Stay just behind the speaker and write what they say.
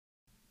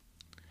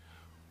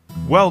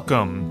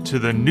Welcome to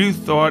the New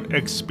Thought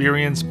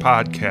Experience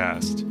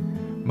podcast.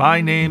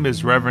 My name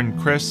is Reverend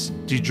Chris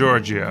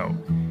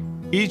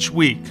DiGiorgio. Each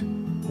week,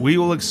 we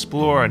will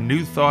explore a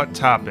New Thought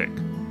topic.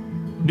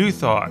 New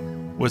Thought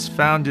was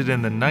founded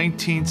in the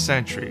 19th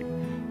century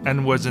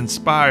and was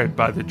inspired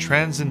by the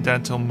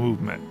Transcendental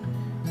Movement.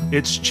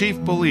 Its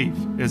chief belief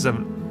is of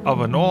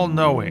an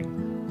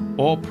all-knowing,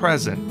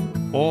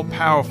 all-present,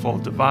 all-powerful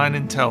divine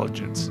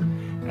intelligence,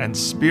 and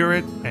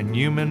spirit and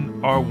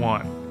human are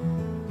one.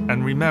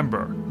 And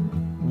remember,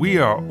 we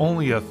are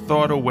only a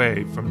thought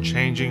away from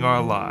changing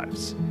our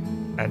lives.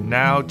 And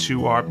now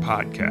to our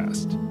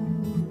podcast.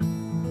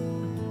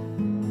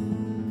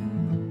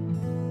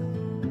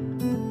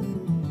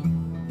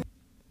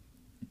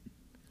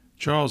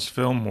 Charles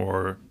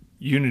Fillmore,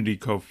 Unity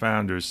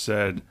co-founder,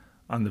 said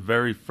on the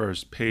very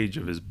first page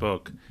of his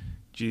book,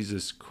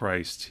 Jesus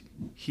Christ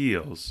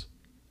Heals,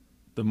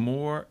 the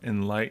more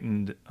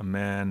enlightened a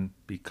man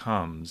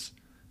becomes,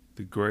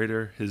 the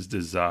greater his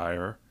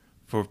desire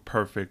for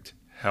perfect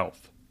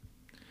health.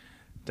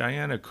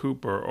 Diana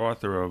Cooper,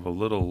 author of A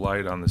Little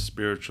Light on the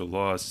Spiritual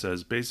Laws,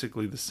 says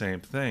basically the same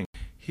thing.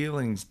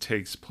 Healing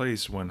takes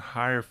place when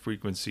higher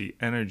frequency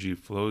energy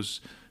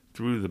flows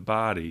through the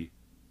body,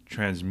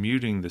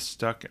 transmuting the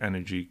stuck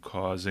energy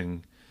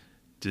causing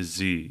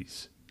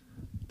disease.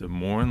 The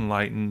more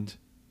enlightened,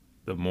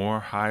 the more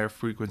higher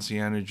frequency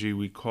energy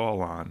we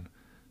call on,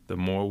 the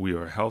more we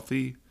are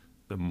healthy,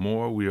 the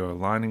more we are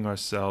aligning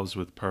ourselves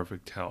with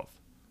perfect health.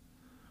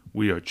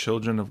 We are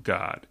children of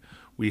God.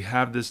 We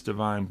have this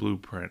divine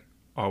blueprint.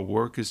 Our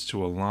work is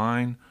to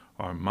align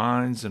our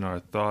minds and our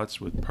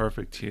thoughts with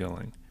perfect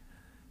healing.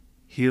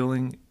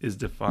 Healing is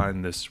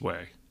defined this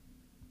way: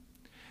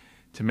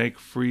 to make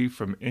free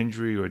from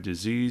injury or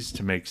disease,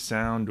 to make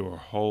sound or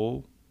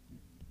whole,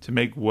 to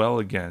make well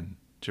again,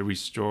 to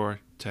restore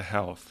to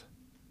health,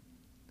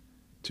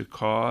 to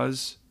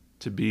cause,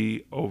 to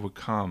be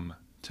overcome,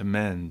 to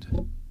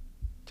mend,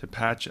 to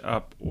patch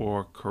up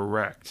or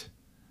correct,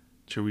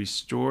 to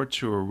restore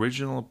to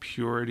original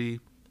purity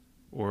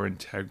or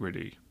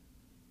integrity.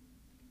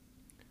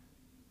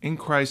 In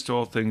Christ,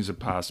 all things are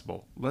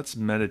possible. Let's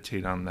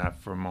meditate on that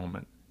for a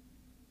moment.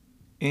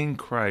 In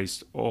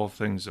Christ, all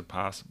things are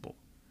possible.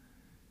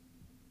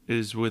 It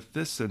is with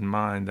this in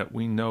mind that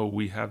we know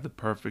we have the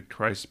perfect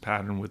Christ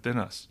pattern within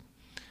us,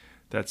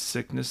 that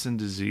sickness and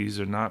disease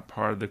are not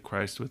part of the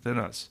Christ within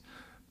us,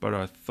 but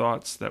are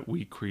thoughts that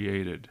we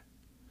created.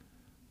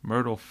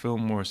 Myrtle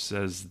Fillmore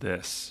says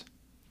this: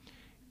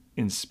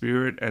 in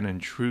spirit and in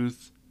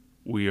truth,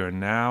 we are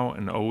now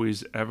and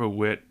always ever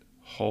wit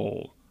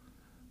whole.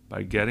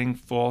 By getting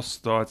false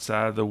thoughts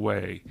out of the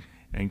way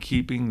and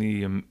keeping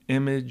the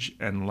image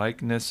and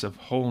likeness of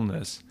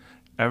wholeness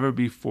ever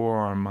before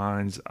our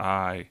mind's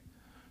eye,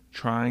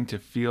 trying to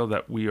feel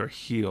that we are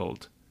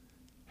healed,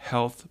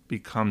 health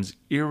becomes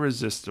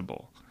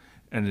irresistible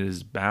and it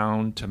is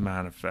bound to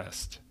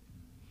manifest.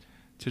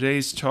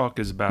 Today's talk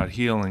is about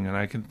healing, and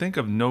I can think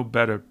of no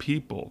better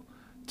people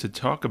to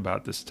talk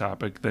about this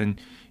topic than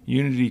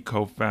Unity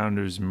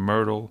co-founders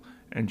Myrtle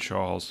and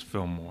Charles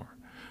Fillmore.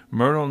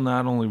 Myrtle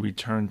not only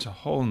returned to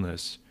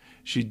wholeness,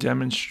 she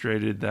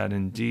demonstrated that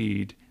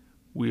indeed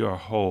we are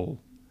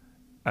whole.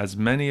 As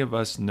many of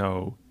us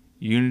know,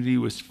 Unity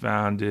was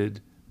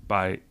founded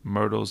by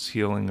Myrtle's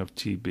healing of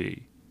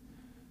TB.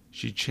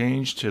 She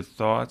changed her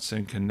thoughts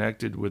and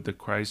connected with the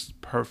Christ's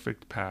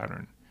perfect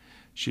pattern.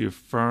 She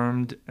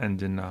affirmed and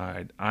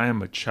denied, I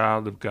am a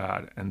child of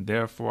God, and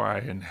therefore I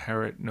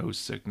inherit no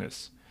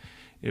sickness.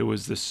 It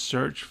was the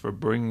search for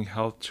bringing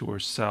health to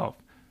herself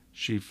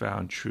she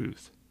found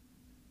truth.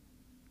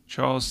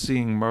 Charles,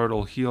 seeing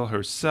Myrtle heal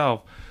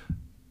herself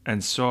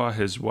and saw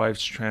his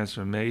wife's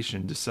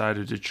transformation,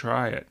 decided to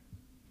try it.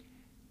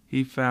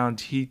 He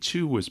found he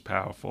too was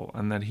powerful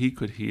and that he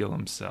could heal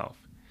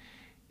himself.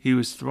 He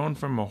was thrown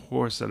from a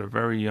horse at a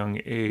very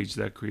young age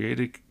that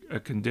created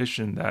a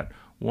condition that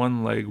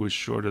one leg was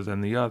shorter than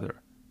the other.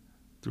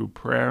 Through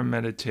prayer,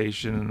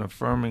 meditation, and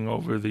affirming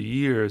over the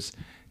years,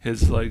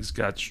 his legs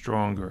got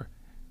stronger,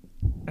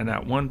 and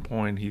at one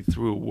point he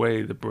threw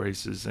away the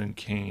braces and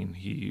cane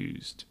he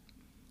used.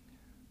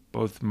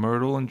 Both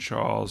Myrtle and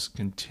Charles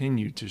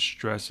continue to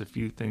stress a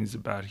few things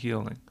about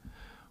healing.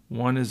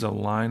 One is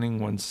aligning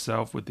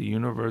oneself with the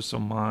universal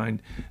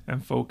mind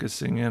and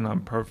focusing in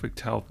on perfect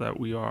health that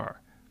we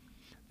are.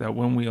 That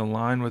when we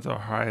align with our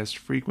highest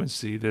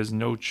frequency, there's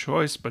no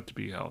choice but to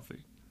be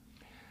healthy.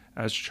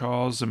 As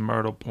Charles and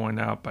Myrtle point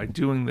out, by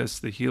doing this,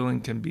 the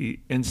healing can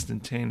be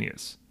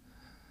instantaneous.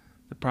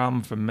 The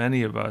problem for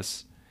many of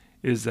us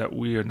is that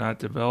we are not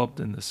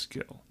developed in this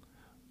skill.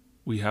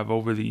 We have,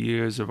 over the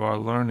years of our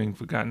learning,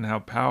 forgotten how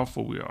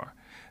powerful we are,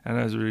 and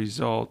as a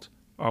result,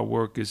 our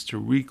work is to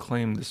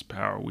reclaim this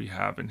power we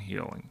have in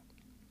healing.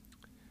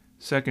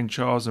 Second,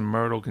 Charles and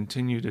Myrtle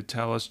continue to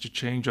tell us to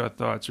change our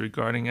thoughts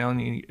regarding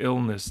any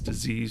illness,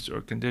 disease,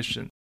 or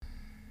condition.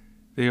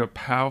 They are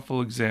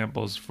powerful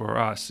examples for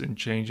us in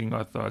changing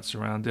our thoughts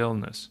around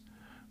illness.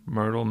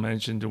 Myrtle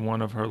mentioned in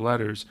one of her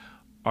letters,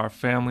 our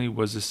family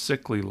was a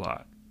sickly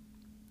lot.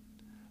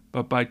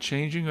 But by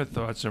changing her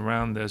thoughts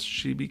around this,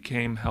 she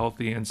became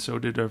healthy, and so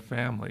did her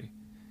family.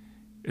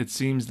 It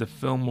seems the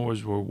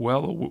Fillmores were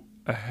well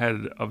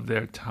ahead of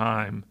their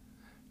time,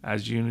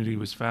 as Unity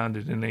was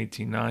founded in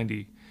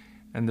 1890,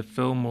 and the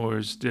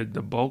Fillmores did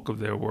the bulk of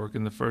their work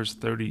in the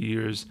first 30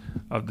 years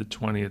of the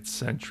 20th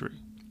century.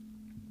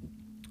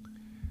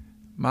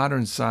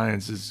 Modern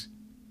science is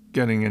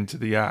getting into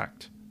the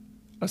act.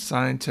 A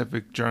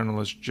scientific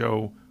journalist,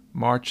 Joe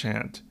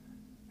Marchant,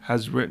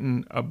 has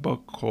written a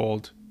book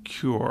called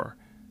Cure,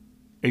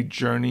 A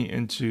Journey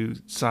into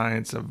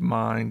Science of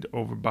Mind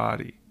over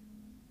Body.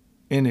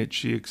 In it,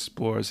 she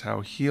explores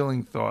how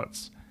healing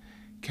thoughts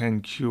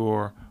can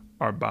cure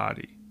our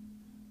body.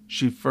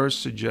 She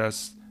first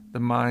suggests the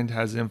mind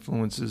has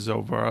influences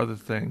over other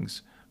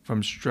things,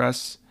 from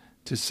stress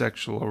to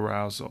sexual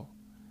arousal.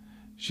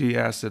 She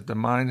asks, if the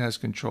mind has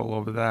control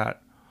over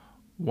that,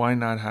 why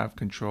not have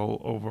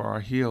control over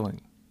our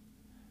healing?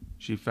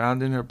 She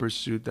found in her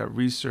pursuit that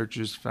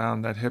researchers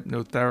found that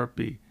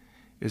hypnotherapy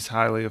is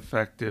highly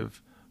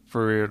effective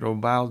for irritable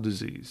bowel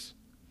disease.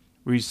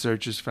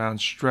 Researchers found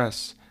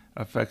stress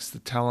affects the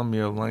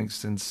telomere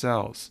lengths in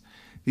cells.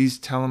 These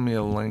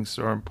telomere lengths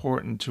are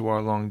important to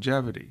our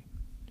longevity.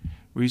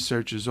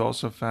 Researchers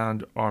also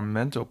found our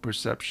mental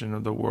perception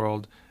of the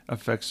world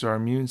affects our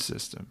immune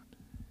system.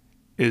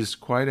 It is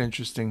quite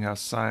interesting how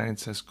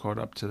science has caught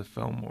up to the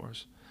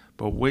Fillmores.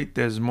 But wait,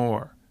 there's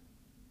more.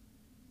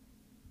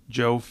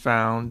 Joe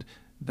found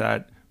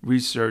that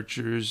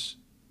researchers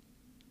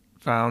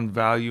found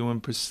value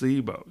in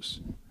placebos,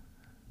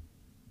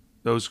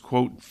 those,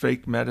 quote,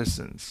 fake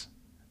medicines.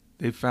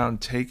 They found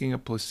taking a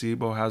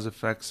placebo has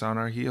effects on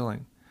our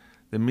healing.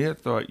 The mere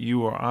thought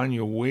you are on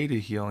your way to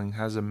healing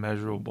has a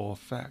measurable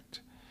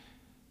effect.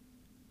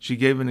 She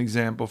gave an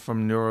example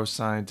from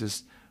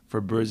neuroscientist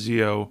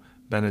Fabrizio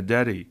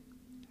Benedetti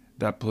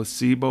that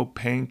placebo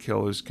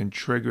painkillers can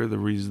trigger the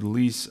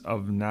release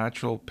of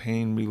natural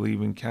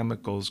pain-relieving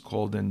chemicals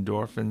called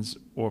endorphins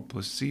or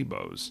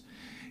placebos,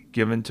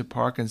 given to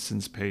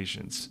Parkinson's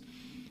patients,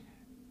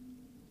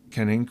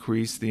 can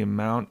increase the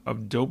amount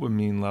of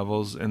dopamine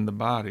levels in the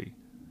body.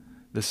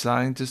 The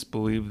scientists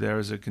believe there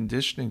is a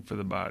conditioning for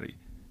the body.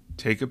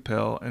 Take a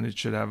pill and it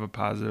should have a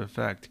positive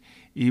effect,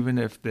 even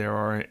if there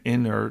are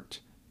inert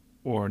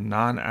or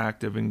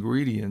non-active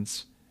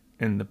ingredients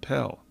in the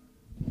pill.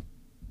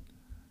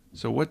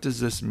 So what does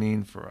this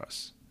mean for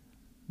us?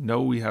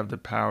 Know we have the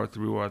power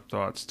through our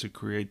thoughts to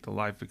create the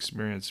life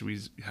experience we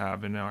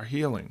have in our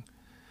healing.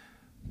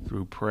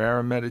 Through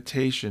prayer and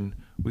meditation,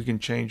 we can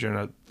change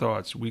our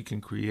thoughts. We can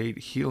create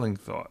healing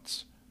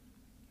thoughts.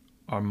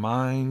 Our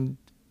mind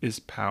is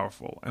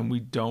powerful, and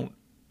we don't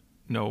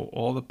know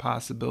all the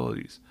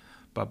possibilities,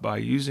 but by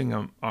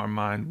using our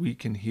mind, we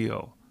can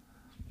heal.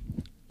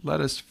 Let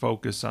us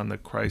focus on the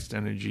Christ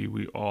energy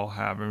we all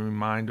have and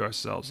remind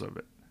ourselves of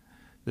it.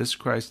 This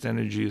Christ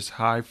energy is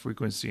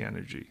high-frequency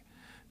energy.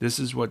 This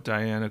is what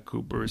Diana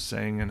Cooper is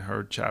saying in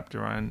her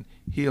chapter on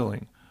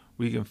healing.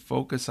 We can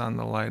focus on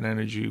the light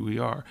energy we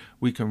are.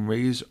 We can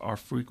raise our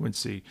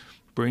frequency,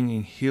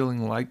 bringing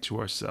healing light to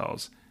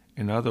ourselves.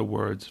 In other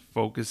words,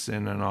 focus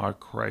in on our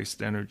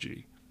Christ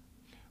energy.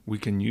 We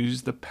can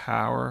use the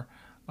power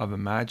of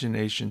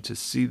imagination to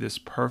see this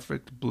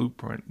perfect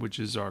blueprint, which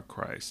is our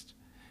Christ.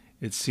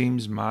 It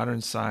seems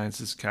modern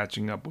science is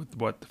catching up with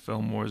what the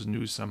Fillmores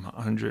knew some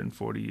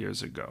 140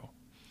 years ago.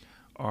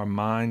 Our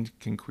mind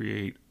can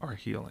create our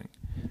healing,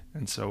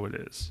 and so it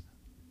is.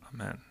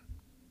 Amen.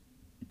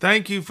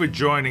 Thank you for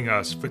joining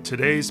us for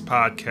today's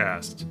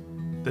podcast.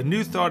 The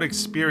New Thought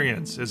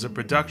Experience is a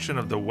production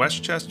of the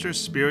Westchester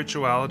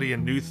Spirituality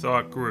and New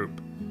Thought Group.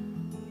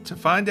 To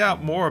find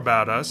out more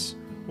about us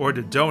or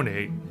to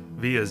donate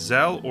via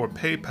Zelle or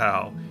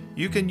PayPal,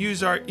 you can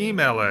use our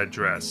email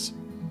address,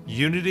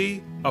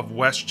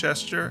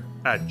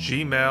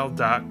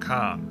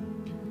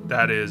 unityofwestchester@gmail.com.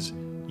 That is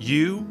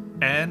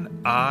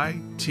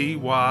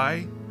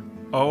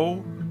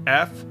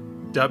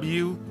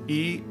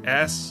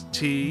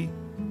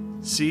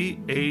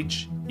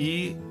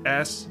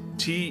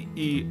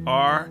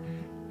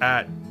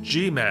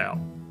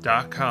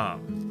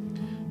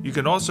You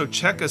can also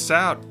check us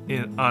out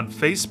on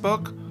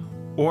Facebook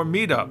or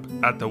meet up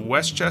at the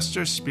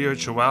Westchester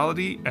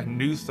Spirituality and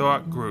New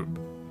Thought Group.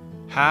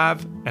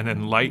 Have an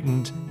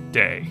enlightened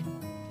day.